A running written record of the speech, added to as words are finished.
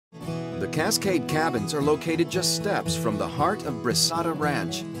The Cascade Cabins are located just steps from the heart of Brasada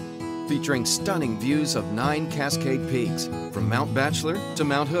Ranch, featuring stunning views of 9 Cascade peaks, from Mount Bachelor to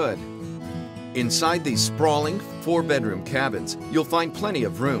Mount Hood. Inside these sprawling 4-bedroom cabins, you'll find plenty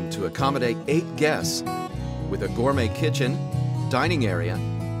of room to accommodate 8 guests, with a gourmet kitchen, dining area,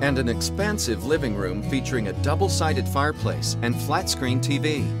 and an expansive living room featuring a double-sided fireplace and flat-screen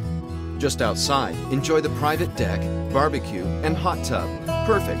TV. Just outside, enjoy the private deck, barbecue, and hot tub,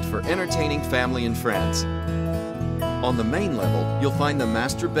 perfect for entertaining family and friends. On the main level, you'll find the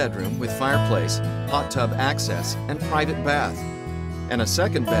master bedroom with fireplace, hot tub access, and private bath, and a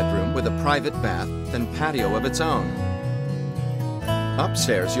second bedroom with a private bath and patio of its own.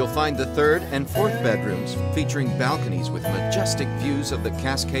 Upstairs, you'll find the 3rd and 4th bedrooms featuring balconies with majestic views of the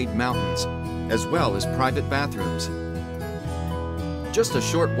Cascade Mountains, as well as private bathrooms. Just a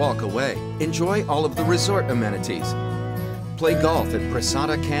short walk away, enjoy all of the resort amenities. Play golf at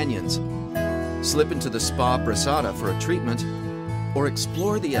Brasada Canyons, slip into the Spa Brasada for a treatment, or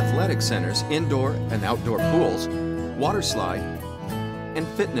explore the athletic center's indoor and outdoor pools, water slide, and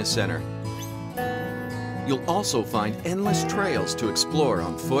fitness center. You'll also find endless trails to explore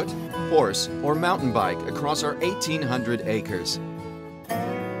on foot, horse, or mountain bike across our 1,800 acres.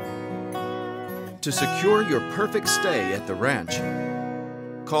 To secure your perfect stay at the ranch,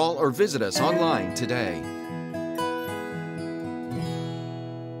 call or visit us online today.